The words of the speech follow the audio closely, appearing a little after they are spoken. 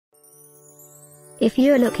If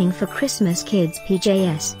you're looking for Christmas kids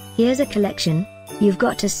PJs, here's a collection you've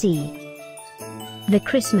got to see. The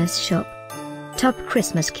Christmas Shop. Top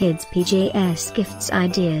Christmas Kids PJs Gifts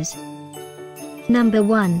Ideas. Number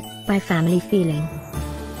 1, by Family Feeling.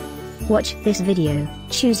 Watch this video,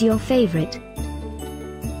 choose your favorite.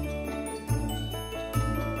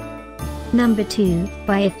 Number 2,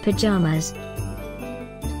 by Pajamas.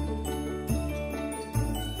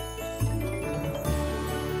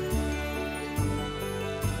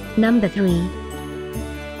 Number 3.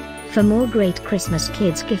 For more great Christmas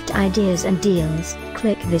kids gift ideas and deals,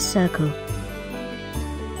 click this circle.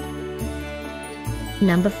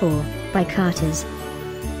 Number 4, by Carter's.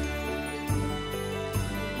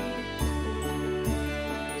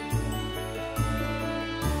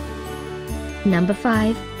 Number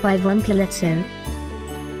 5, by kilizo.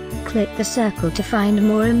 Click the circle to find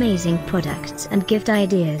more amazing products and gift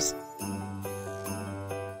ideas.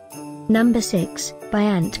 Number 6,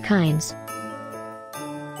 by Kinds.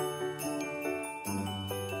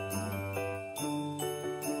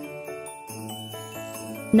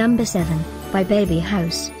 Number 7, by Baby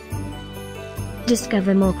House.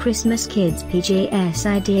 Discover more Christmas kids PJs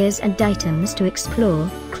ideas and items to explore,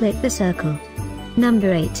 click the circle.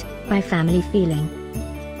 Number 8, by Family Feeling.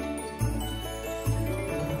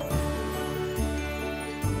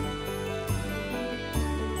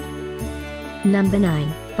 Number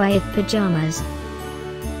 9, by Pajamas.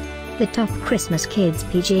 The top Christmas kids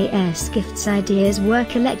PJs gifts ideas were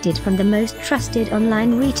collected from the most trusted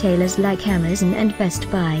online retailers like Amazon and Best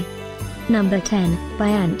Buy. Number 10, by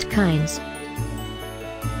Kinds.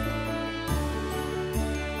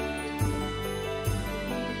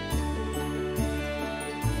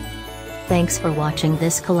 Thanks for watching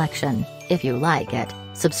this collection. If you like it,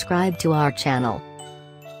 subscribe to our channel.